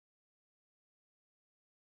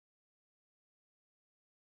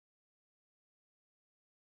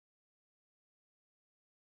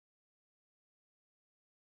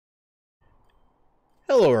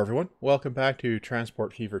Hello everyone, welcome back to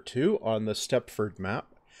Transport Fever 2 on the Stepford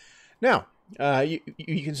map. Now, you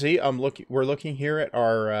can see we're looking here at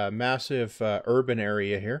our massive urban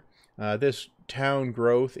area here. This town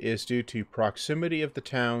growth is due to proximity of the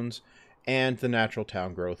towns and the natural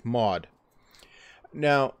town growth mod.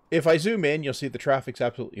 Now, if I zoom in, you'll see the traffic's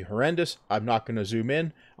absolutely horrendous. I'm not going to zoom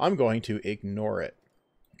in. I'm going to ignore it.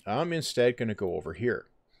 I'm instead going to go over here.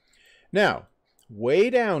 Now, way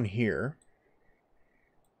down here,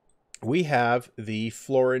 we have the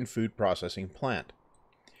Florin food processing plant.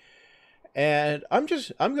 And I'm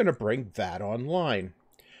going to bring that online.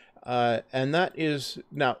 And that is,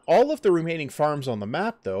 now all of the remaining farms on the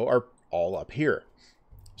map though are all up here.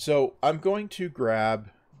 So I'm going to grab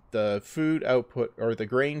the food output or the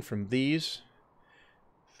grain from these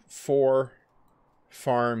 4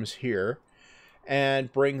 farms here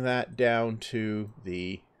and bring that down to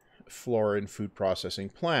the Florin food processing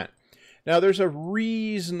plant. Now, there's a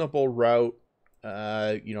reasonable route,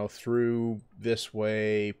 through this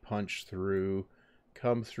way, punch through,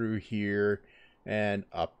 come through here, and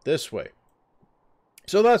up this way.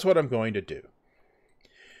 So that's what I'm going to do.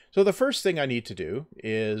 So the first thing I need to do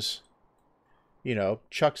is,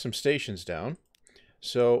 chuck some stations down.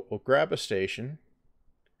 So we'll grab a station,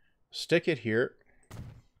 stick it here,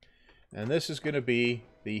 and this is going to be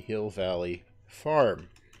the Hill Valley Farm.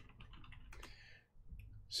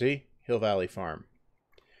 See? Hill Valley Farm.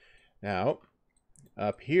 Now,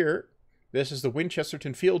 up here, this is the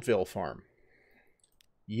Winchesterton Fieldville Farm.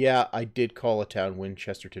 Yeah, I did call a town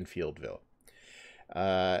Winchesterton Fieldville.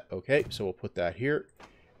 Okay, so we'll put that here.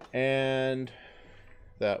 And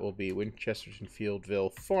that will be Winchesterton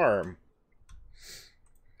Fieldville Farm.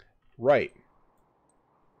 Right.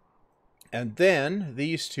 And then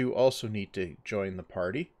these two also need to join the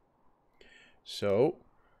party. So,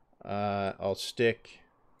 I'll stick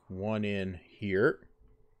one in here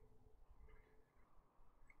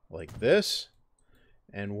like this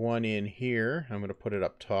and one in here. I'm going to put it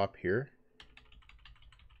up top here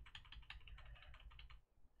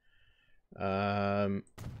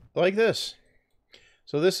like this.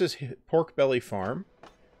 So this is Pork Belly Farm,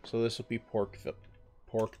 so this will be Pork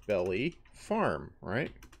Belly Farm,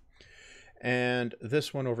 right? And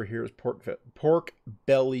this one over here is Pork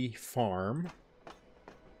Belly Farm.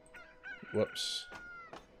 Whoops.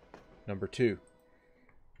 Number 2.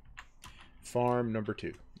 Farm number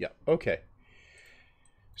 2. Yeah, okay.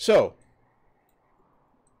 So,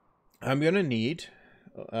 I'm going to need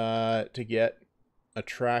to get a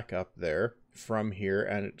track up there from here,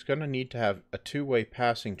 and it's going to need to have a 2-way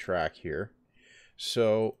passing track here.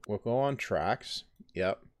 So, we'll go on tracks.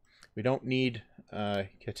 Yep. We don't need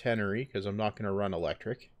catenary because I'm not going to run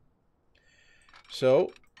electric.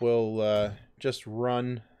 So, we'll just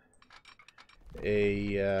run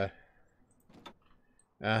a...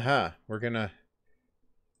 we're gonna...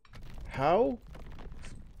 How?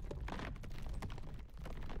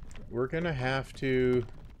 We're gonna have to...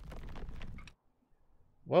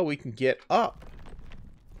 Well, we can get up.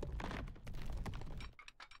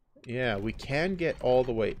 Yeah, we can get all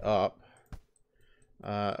the way up.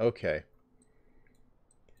 Okay.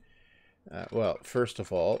 Well, first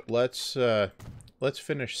of all, let's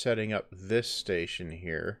finish setting up this station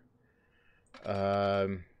here.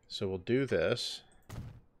 So we'll do this.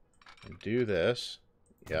 And do this.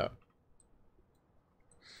 Yeah.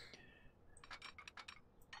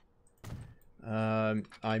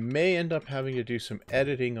 I may end up having to do some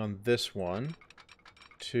editing on this one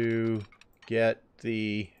to get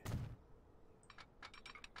the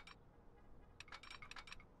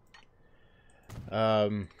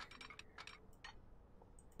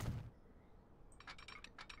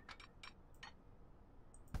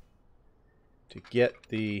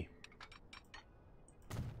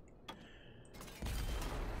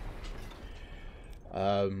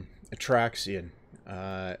tracks in.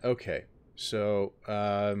 Okay, so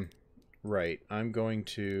right, I'm going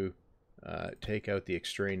to take out the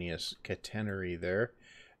extraneous catenary there.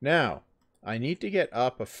 Now, I need to get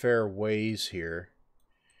up a fair ways here.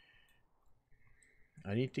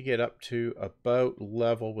 I need to get up to about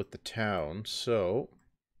level with the town, so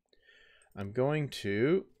I'm going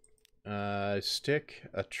to stick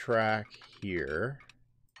a track here.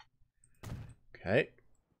 Okay,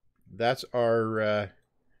 that's our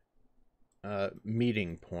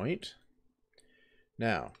meeting point.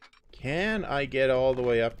 Now, can I get all the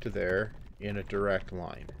way up to there in a direct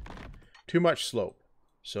line? Too much slope,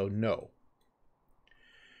 so no.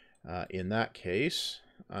 In that case,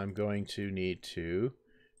 I'm going to need to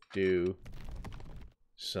do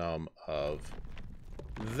some of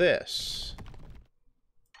this.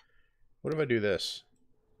 What if I do this?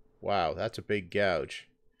 Wow, that's a big gouge.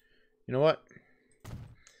 You know what?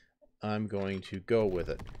 I'm going to go with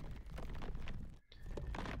it.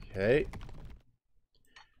 Okay.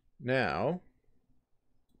 Now,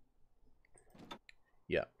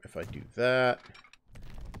 yeah, if I do that,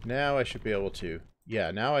 now I should be able to,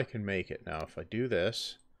 yeah, now I can make it. Now, if I do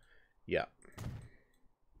this, yeah.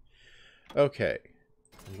 Okay,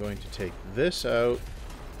 I'm going to take this out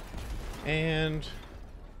and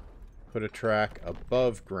put a track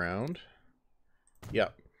above ground.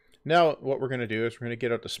 Yep. Now, what we're going to do is we're going to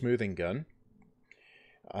get out the smoothing gun.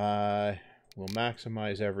 We'll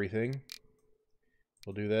maximize everything.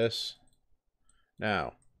 We'll do this.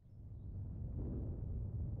 Now.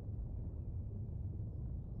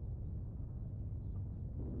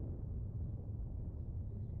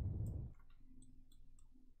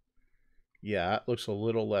 Yeah, it looks a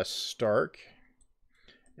little less stark.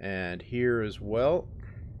 And here as well.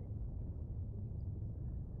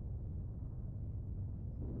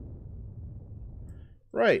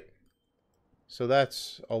 Right. So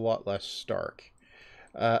that's a lot less stark.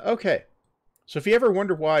 Okay. So if you ever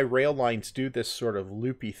wonder why rail lines do this sort of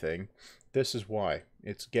loopy thing, this is why.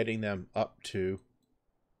 It's getting them up to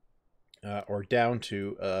or down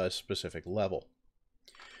to a specific level.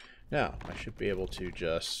 Now, I should be able to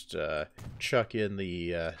just chuck in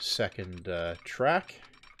the second track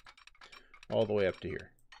all the way up to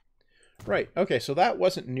here. Right, okay, so that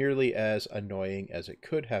wasn't nearly as annoying as it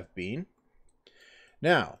could have been.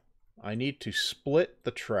 Now, I need to split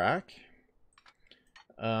the track.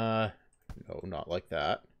 No, not like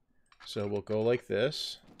that. So we'll go like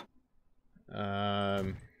this. Do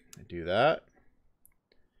that.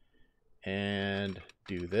 And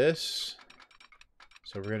do this.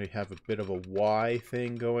 So we're going to have a bit of a Y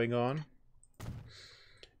thing going on.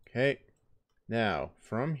 Okay. Now,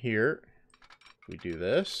 from here, we do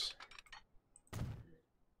this.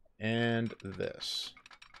 And this.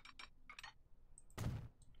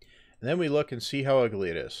 And then we look and see how ugly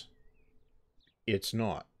it is. It's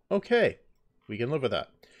not. Okay. We can live with that.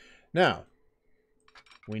 Now,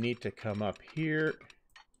 we need to come up here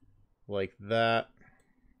like that.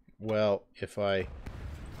 Well, if I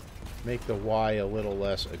make the Y a little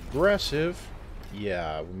less aggressive,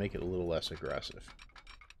 yeah, we'll make it a little less aggressive.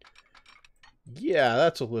 Yeah,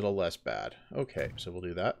 that's a little less bad. Okay, so we'll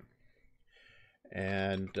do that.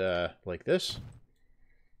 And like this.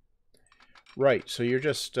 Right, so you're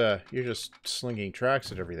just slinging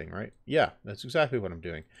tracks at everything, right? Yeah, that's exactly what I'm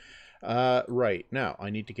doing. Right, now I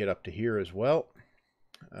need to get up to here as well.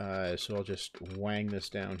 So I'll just wang this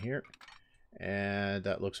down here. And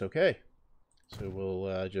that looks okay. So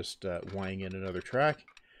we'll just wang in another track.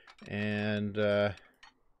 And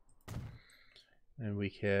we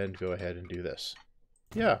can go ahead and do this.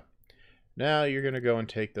 Yeah. Now you're going to go and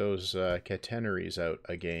take those catenaries out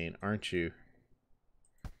again, aren't you?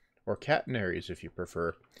 Or catenaries, if you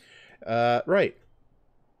prefer. Right.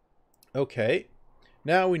 Okay.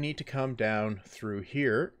 Now we need to come down through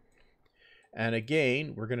here. And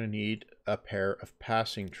again, we're going to need a pair of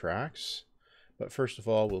passing tracks. But first of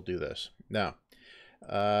all, we'll do this. Now,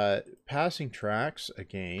 passing tracks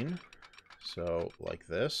again. So, like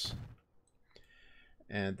this.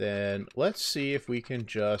 And then let's see if we can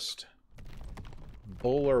just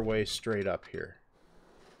bowl our way straight up here.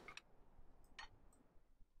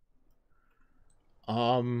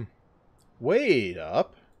 Wait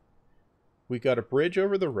up. We got a bridge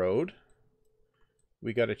over the road.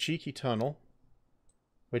 We got a cheeky tunnel,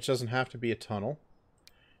 which doesn't have to be a tunnel.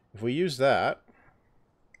 If we use that,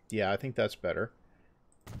 yeah, I think that's better.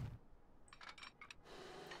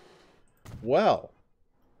 Well,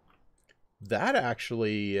 that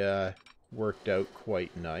actually worked out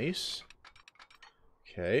quite nice.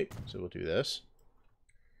 Okay, so we'll do this.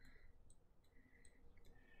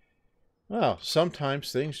 Well,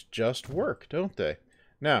 sometimes things just work, don't they?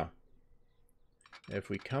 Now, if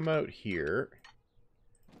we come out here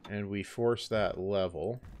and we force that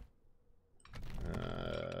level,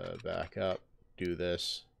 back up, do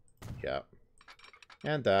this, yeah,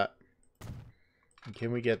 and that. And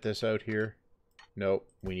can we get this out here? Nope,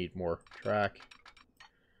 we need more track,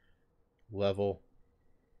 level,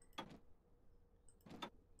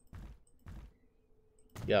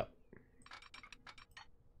 yep.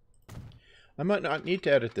 I might not need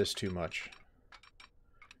to edit this too much.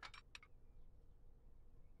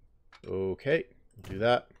 Okay, we'll do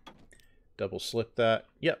that. Double slip that.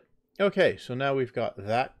 Yep. Okay, so now we've got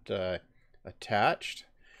that attached.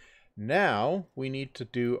 Now we need to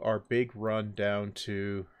do our big run down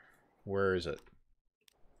to, where is it?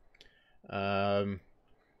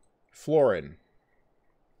 Florin.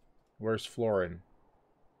 Where's Florin?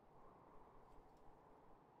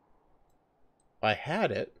 I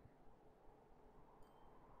had it.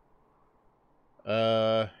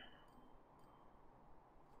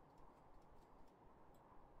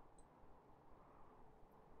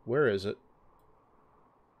 Where is it?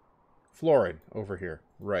 Florin, over here.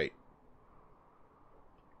 Right.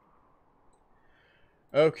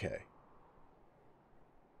 Okay.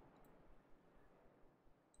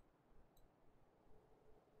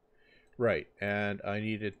 Right, and I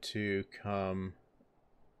needed to come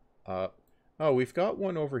up. Oh, we've got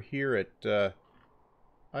one over here at,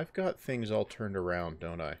 I've got things all turned around,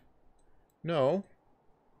 don't I? No.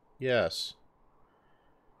 Yes.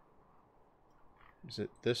 Is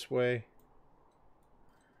it this way?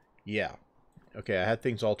 Yeah. Okay, I had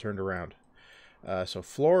things all turned around. So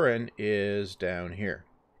Florin is down here.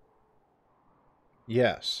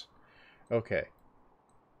 Yes. Okay.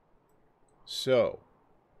 So,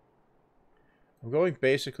 I'm going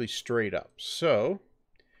basically straight up. So,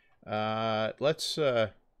 let's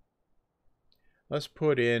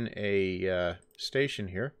put in a station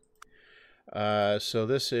here. So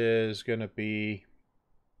this is going to be,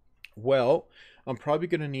 well, I'm probably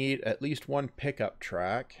going to need at least one pickup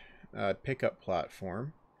track, pickup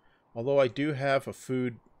platform. Although I do have a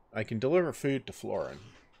food, I can deliver food to Florin.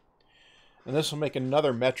 And this will make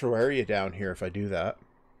another metro area down here if I do that.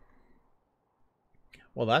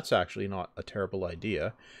 Well, that's actually not a terrible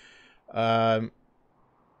idea.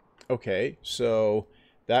 Okay, so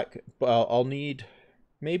that I'll need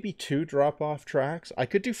maybe 2 drop-off tracks. I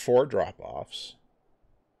could do 4 drop-offs.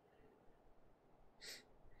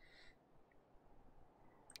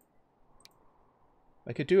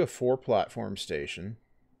 I could do a 4-platform station.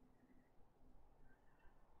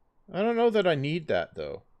 I don't know that I need that,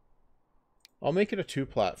 though. I'll make it a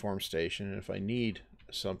 2-platform station, and if I need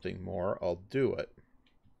something more, I'll do it.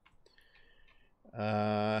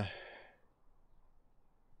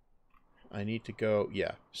 I need to go,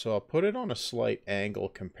 yeah. So I'll put it on a slight angle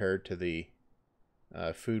compared to the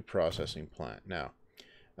food processing plant. Now,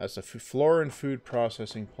 that's a Florin food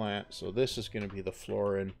processing plant, so this is going to be the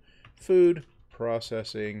Florin food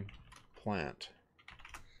processing plant.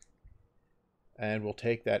 And we'll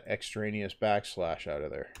take that extraneous backslash out of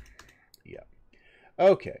there. Yeah.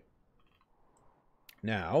 Okay.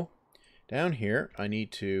 Now, down here, I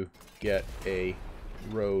need to get a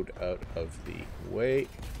road out of the way.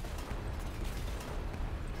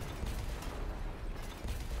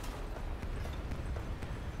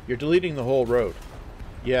 You're deleting the whole road.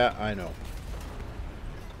 Yeah, I know.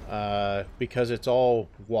 Because it's all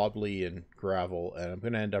wobbly and gravel, and I'm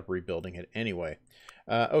going to end up rebuilding it anyway.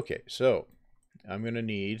 Okay, so I'm going to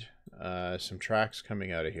need some tracks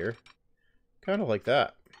coming out of here. Kind of like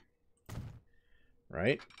that.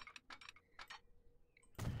 Right?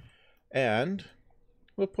 And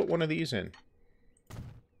we'll put one of these in.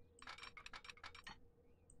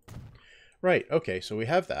 Right, okay, so we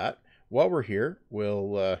have that. While we're here,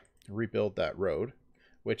 we'll rebuild that road,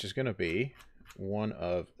 which is going to be one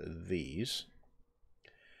of these,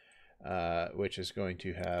 which is going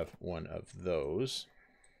to have one of those.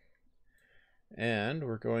 And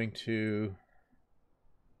we're going to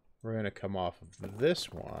come off of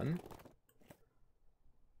this one.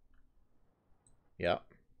 Yep.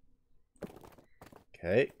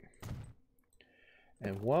 Okay.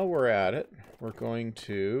 And while we're at it, we're going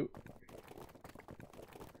to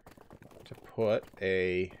put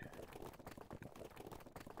a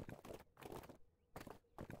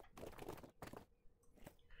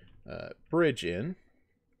bridge in.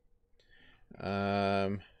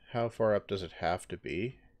 How far up does it have to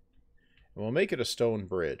be? And we'll make it a stone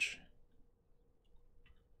bridge.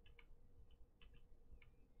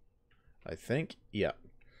 I think, yeah.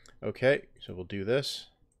 Okay, so we'll do this.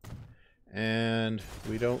 And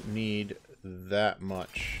we don't need that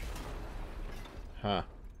much. Huh.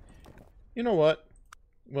 You know what?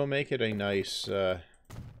 We'll make it a nice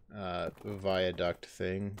viaduct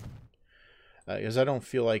thing. Because I don't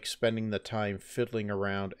feel like spending the time fiddling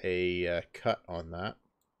around a cut on that.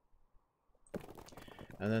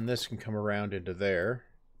 And then this can come around into there.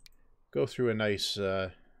 Go through a nice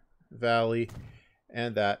valley.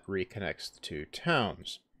 And that reconnects the 2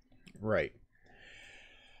 towns. Right.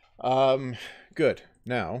 Good.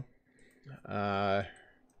 Now,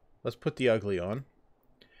 let's put the ugly on.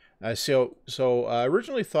 So I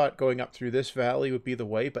originally thought going up through this valley would be the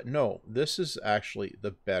way, but no, this is actually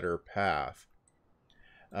the better path.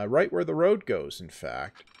 Right where the road goes, in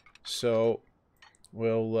fact. So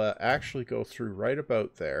we'll actually go through right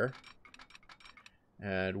about there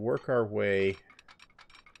and work our way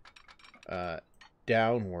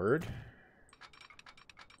downward,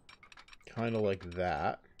 kind of like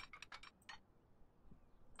that.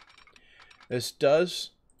 This does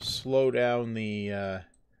slow down the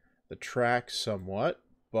track somewhat,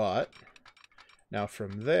 but now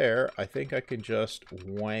from there, I think I can just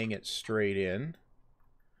wang it straight in.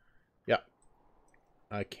 Yeah,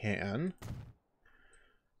 I can.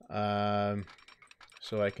 So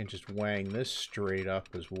I can just wang this straight up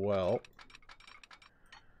as well.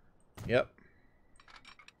 Yep.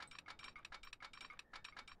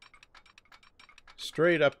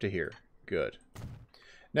 Straight up to here. Good.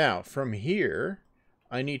 Now, from here,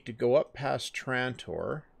 I need to go up past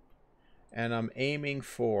Trantor, and I'm aiming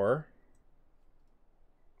for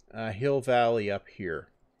Hill Valley up here.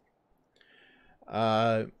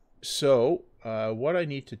 So, what I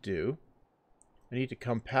need to do, I need to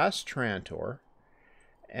come past Trantor,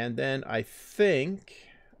 and then I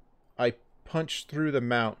think I punch through the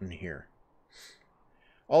mountain here.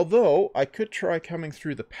 Although, I could try coming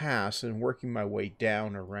through the pass and working my way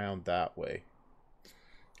down around that way.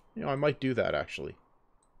 You know, I might do that, actually.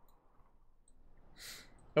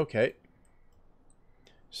 Okay.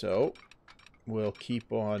 So, we'll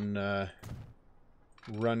keep on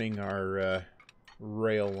running our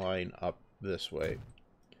rail line up this way.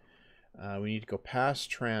 We need to go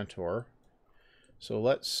past Trantor. So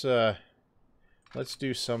let's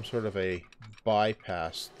do some sort of a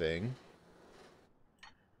bypass thing.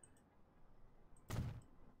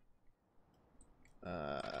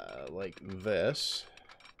 Like this.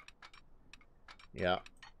 Yeah.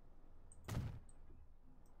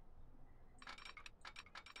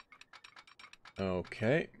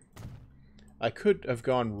 Okay. I could have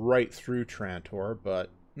gone right through Trantor, but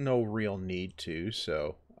no real need to,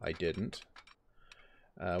 so I didn't.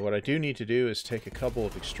 What I do need to do is take a couple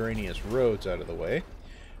of extraneous roads out of the way.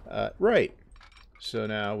 Right. So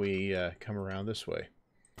now we come around this way.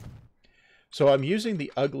 So I'm using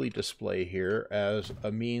the ugly display here as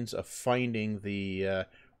a means of finding the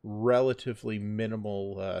relatively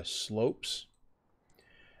minimal slopes.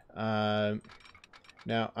 Now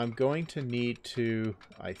I'm going to need to,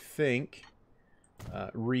 I think,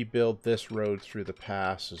 rebuild this road through the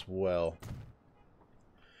pass as well.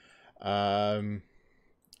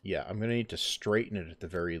 Yeah, I'm going to need to straighten it at the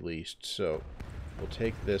very least. So we'll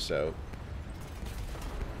take this out.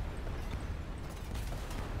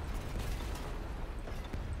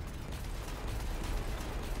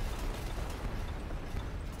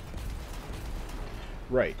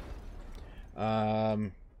 Right.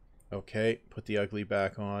 Okay, put the ugly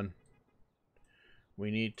back on. We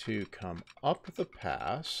need to come up the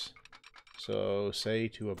pass. So say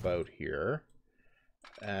to about here.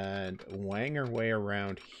 And wang our way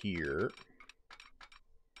around here.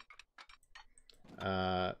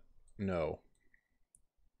 No.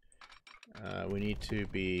 We need to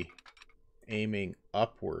be aiming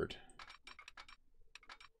upward.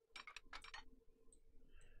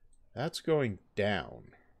 That's going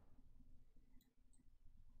down.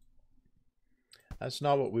 That's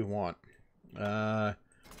not what we want.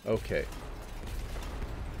 Okay.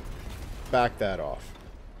 Back that off.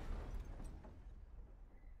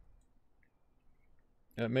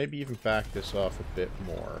 Maybe even back this off a bit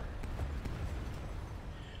more.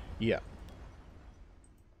 Yeah.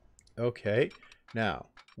 Okay. Now,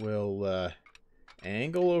 we'll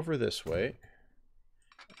angle over this way.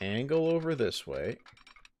 Angle over this way.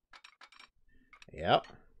 Yep.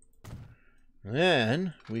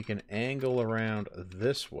 Then we can angle around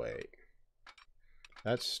this way.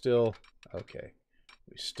 That's still okay.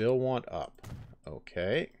 We still want up.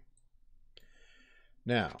 Okay.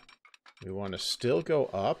 Now, we want to still go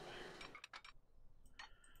up.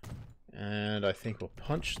 And I think we'll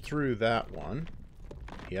punch through that one.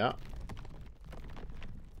 Yeah.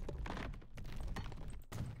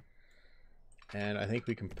 And I think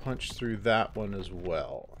we can punch through that one as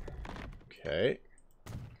well. Okay.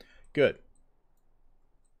 Good.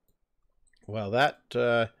 Well, that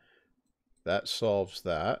solves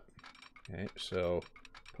that. Okay, so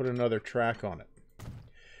put another track on it.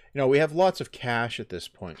 You know, we have lots of cash at this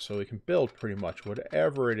point, so we can build pretty much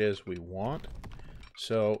whatever it is we want.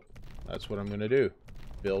 So that's what I'm going to do.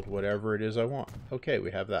 Build whatever it is I want. Okay, we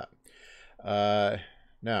have that.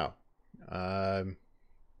 Now,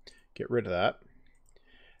 get rid of that.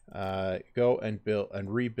 Go and build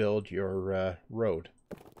and rebuild your road.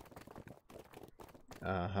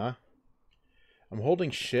 I'm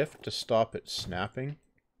holding shift to stop it snapping.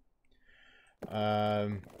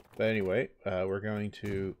 But anyway, we're going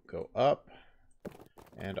to go up,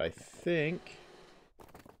 and I think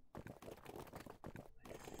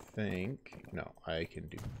no, I can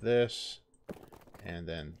do this, and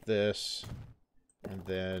then this, and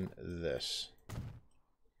then this.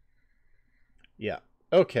 Yeah.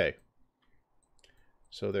 Okay.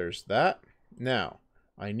 So there's that. Now,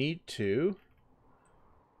 I need to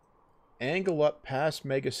angle up past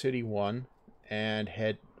Mega City 1 and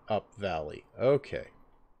head up Valley. Okay.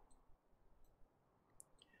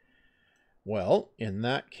 Well, in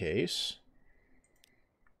that case,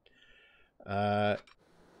 well,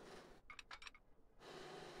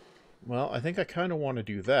 I think I kind of want to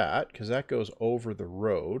do that because that goes over the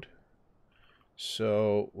road.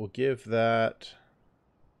 So we'll give that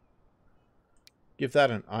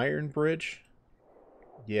an iron bridge.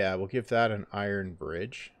 Yeah, we'll give that an iron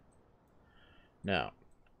bridge. Now,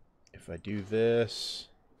 if I do this,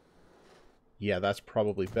 yeah, that's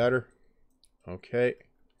probably better. Okay.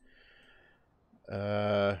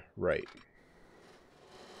 Right.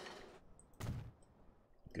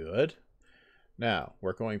 Good. Now,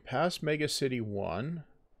 we're going past Mega City 1,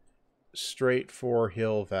 straight for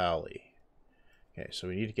Hill Valley. Okay, so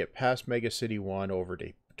we need to get past Mega City 1 over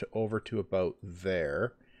to about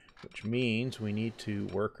there, which means we need to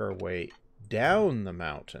work our way down the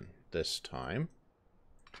mountain this time,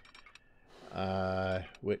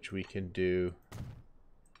 which we can do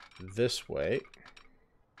this way.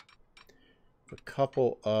 A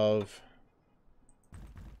couple of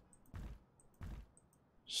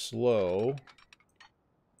slow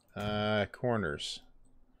corners,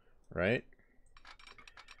 right?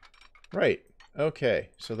 Right. Okay,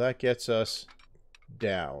 so that gets us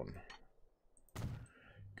down.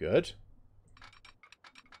 Good.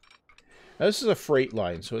 Now, this is a freight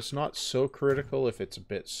line, so it's not so critical if it's a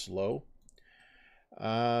bit slow.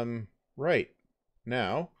 Right.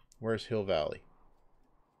 Now, where's Hill Valley?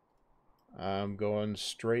 I'm going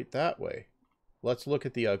straight that way. Let's look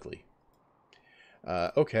at the ugly.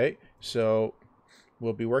 Okay, so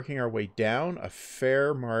we'll be working our way down a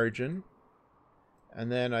fair margin, and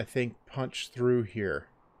then I think punch through here.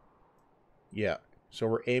 Yeah, so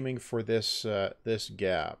we're aiming for this this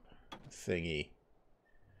gap thingy.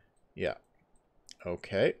 Yeah.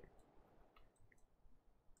 Okay.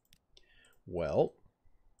 Well,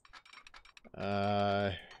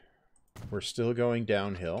 we're still going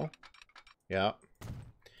downhill. Yeah.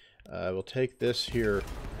 We'll take this here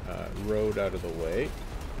road out of the way.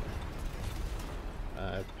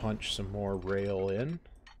 Punch some more rail in.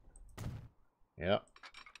 Yeah.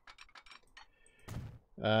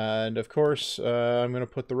 And of course, I'm going to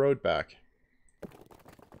put the road back.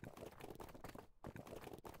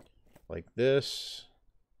 Like this.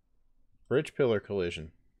 Bridge pillar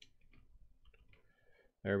collision.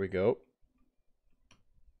 There we go.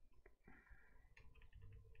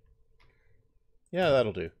 Yeah,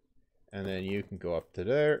 that'll do. And then you can go up to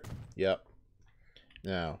there. Yep.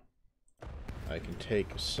 Now, I can take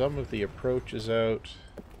some of the approaches out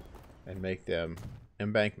and make them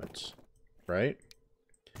embankments, right?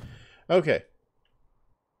 Okay.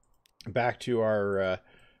 Back to our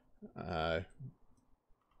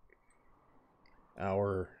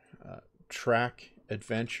track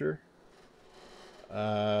adventure.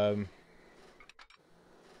 Okay.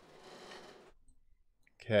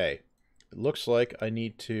 It looks like I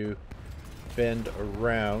need to bend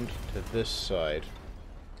around to this side.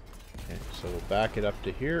 Okay, so we'll back it up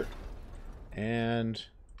to here and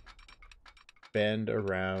bend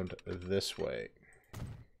around this way.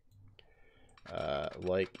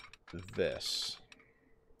 Like this.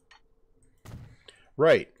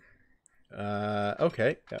 Right.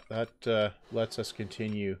 Okay, yeah, that lets us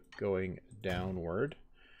continue going downward.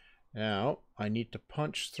 Now, I need to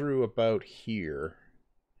punch through about here.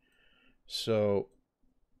 So,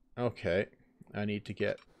 okay, I need to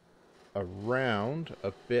get around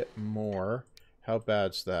a bit more. How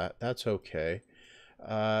bad's that? That's okay.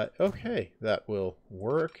 Okay, that will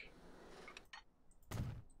work.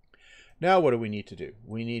 Now what do we need to do?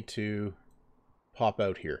 We need to pop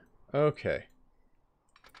out here. Okay.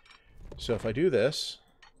 So if I do this,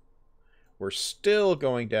 we're still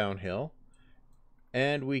going downhill,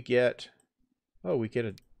 and we get, oh, we get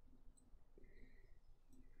a,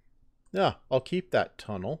 no, I'll keep that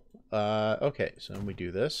tunnel. Okay, so then we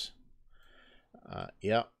do this.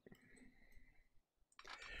 Yeah.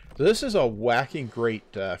 So this is a whacking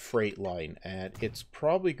great freight line, and it's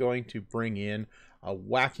probably going to bring in a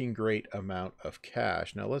whacking great amount of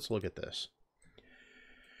cash. Now let's look at this.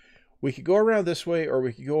 We could go around this way, or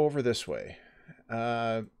we could go over this way.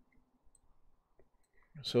 So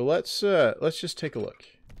let's just take a look.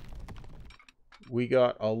 We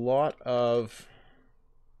got a lot of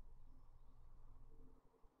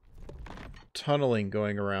tunneling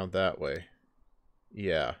going around that way.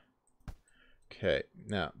 Yeah. Okay.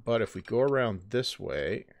 Now, but if we go around this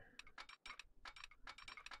way,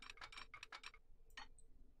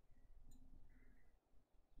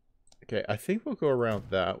 Okay, I think we'll go around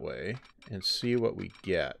that way and see what we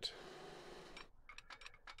get.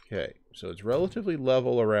 Okay, so it's relatively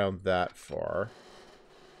level around that far.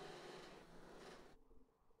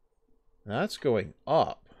 That's going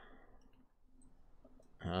up.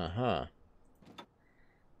 Uh-huh.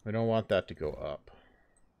 We don't want that to go up.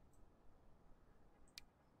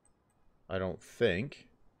 I don't think.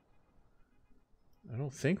 I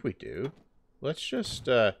don't think we do. Let's just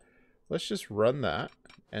run that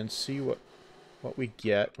and see what we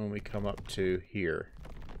get when we come up to here.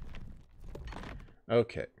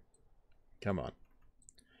 Okay. Come on.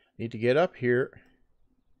 Need to get up here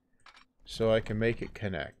so I can make it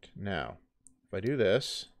connect. Now, if I do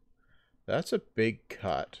this, that's a big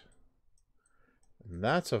cut. And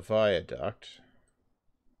that's a viaduct.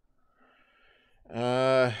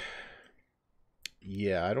 Yeah,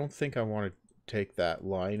 I don't think I want to take that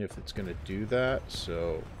line if it's going to do that,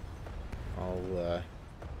 so I'll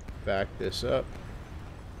back this up.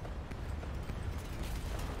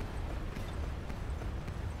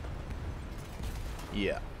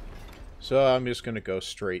 Yeah. So I'm just going to go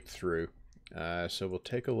straight through. So we'll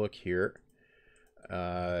take a look here.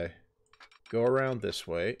 Go around this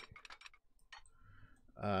way.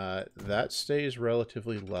 That stays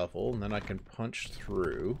relatively level, and then I can punch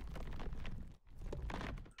through.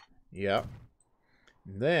 Yep.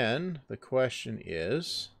 Then the question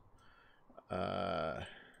is,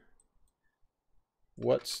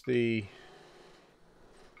 what's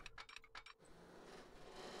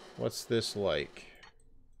this like?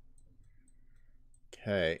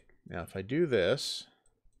 Okay, now if I do this,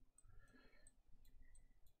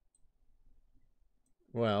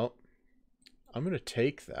 well, I'm going to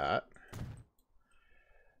take that,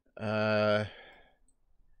 and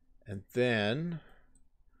then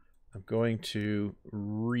I'm going to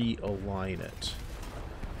realign it.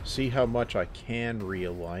 See how much I can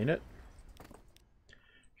realign it.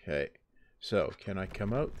 Okay, so can I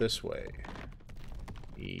come out this way?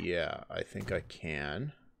 Yeah, I think I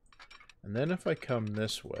can. And then if I come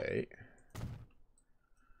this way,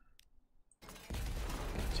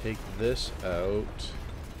 take this out.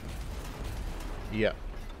 Yeah.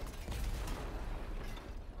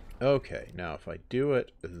 Okay, now if I do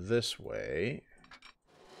it this way,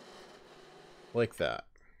 like that.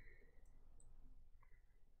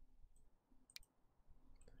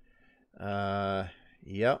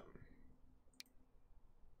 Yep.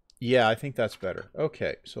 Yeah, I think that's better.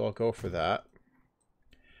 Okay, so I'll go for that.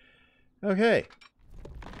 Okay.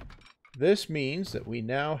 This means that we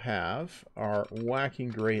now have our whacking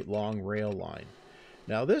great long rail line.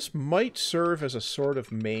 Now this might serve as a sort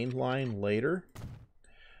of main line later.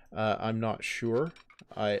 I'm not sure.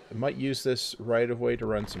 I might use this right of way to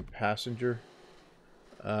run some passenger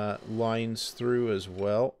lines through as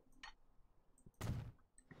well.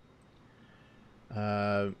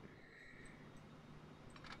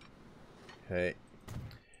 Okay.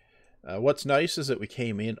 What's nice is that we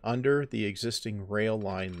came in under the existing rail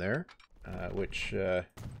line there, which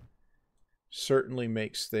certainly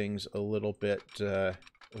makes things a little bit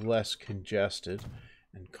less congested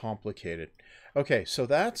and complicated. Okay, so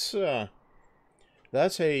that's a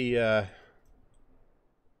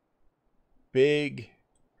big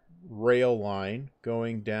rail line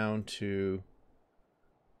going down to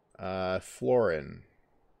Florin,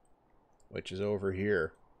 which is over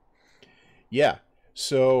here. Yeah,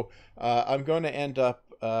 so I'm going to end up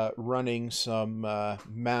running some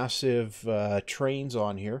massive trains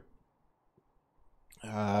on here.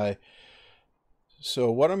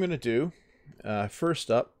 So what I'm going to do,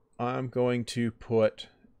 first up, I'm going to put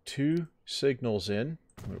 2 signals in.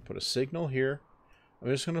 I'm going to put a signal here. I'm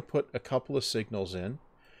just going to put a couple of signals in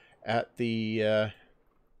at the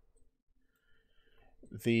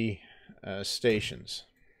stations,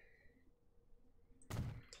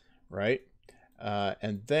 right?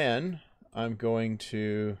 And then I'm going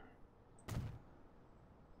to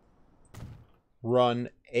run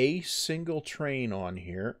a single train on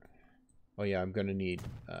here. Oh yeah, I'm going to need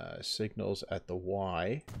signals at the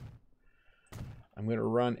Y. I'm going to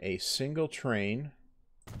run a single train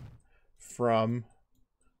from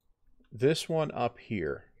this one up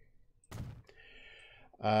here.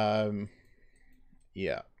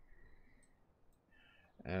 Yeah.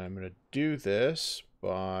 And I'm going to do this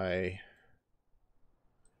by...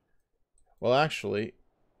 Well, actually...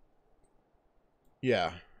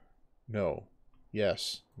 Yeah. No.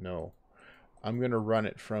 Yes. No. I'm going to run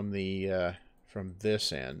it from the from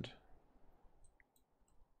this end.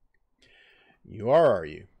 You are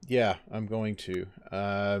you? Yeah, I'm going to.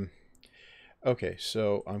 Okay,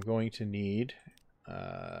 so I'm going to need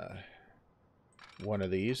one of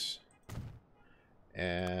these.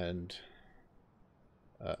 and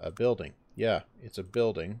a building. Yeah, it's a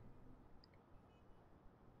building.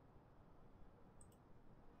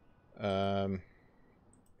 Yeah,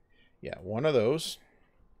 one of those.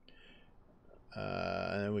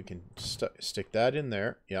 And then we can stick that in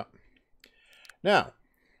there. Yeah. Now,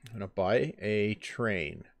 I'm going to buy a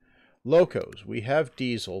train. Locos. We have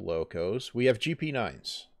diesel locos. We have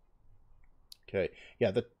GP9s. Okay. Yeah,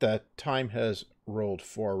 the time has rolled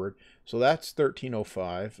forward. So that's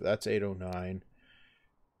 1305. That's 809.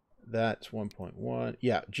 That's 1.1.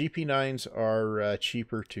 Yeah, GP9s are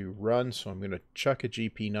cheaper to run, so I'm going to chuck a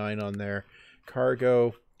GP9 on there.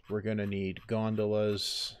 Cargo, we're going to need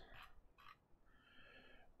gondolas.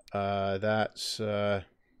 That's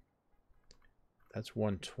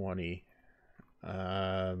 120.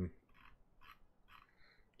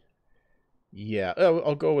 Yeah,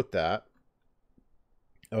 I'll go with that.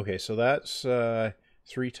 Okay, so that's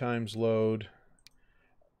 3 times load,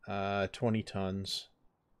 20 tons.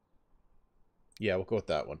 Yeah, we'll go with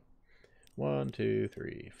that one. 1, 2,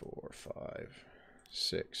 3, 4, 5,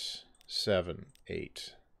 6, 7,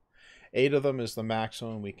 8. 8 of them is the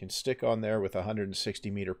maximum we can stick on there with a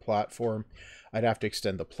 160-meter platform. I'd have to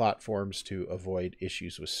extend the platforms to avoid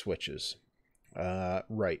issues with switches.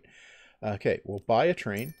 Right. Okay, we'll buy a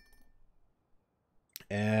train,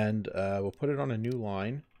 and we'll put it on a new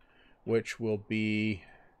line, which will be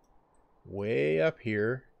way up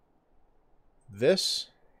here. This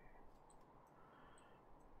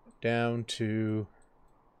down to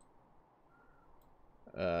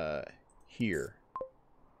here.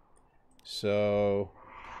 So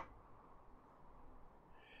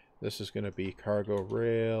this is going to be cargo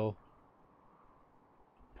rail,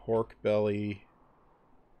 pork belly,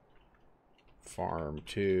 farm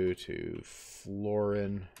 2 to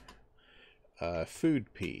Florin,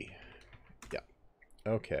 food P. Yeah.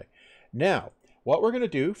 Okay. Now, what we're going to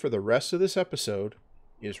do for the rest of this episode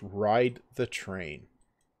is ride the train.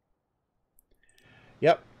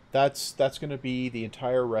 Yep, that's going to be the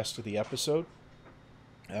entire rest of the episode.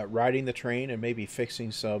 Riding the train and maybe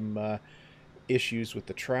fixing some issues with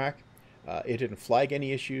the track. It didn't flag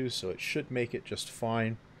any issues, so it should make it just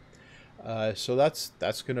fine. So that's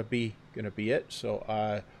going to be it. So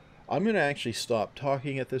I'm going to actually stop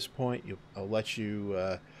talking at this point. I'll let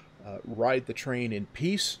you ride the train in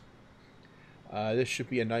peace. This should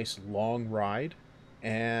be a nice long ride,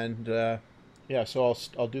 and yeah, so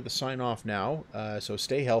I'll do the sign off now. So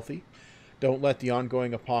stay healthy. Don't let the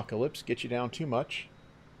ongoing apocalypse get you down too much.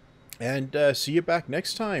 And see you back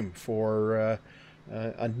next time for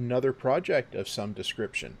another project of some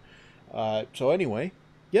description. So anyway,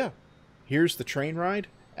 yeah, here's the train ride,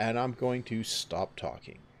 and I'm going to stop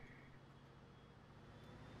talking.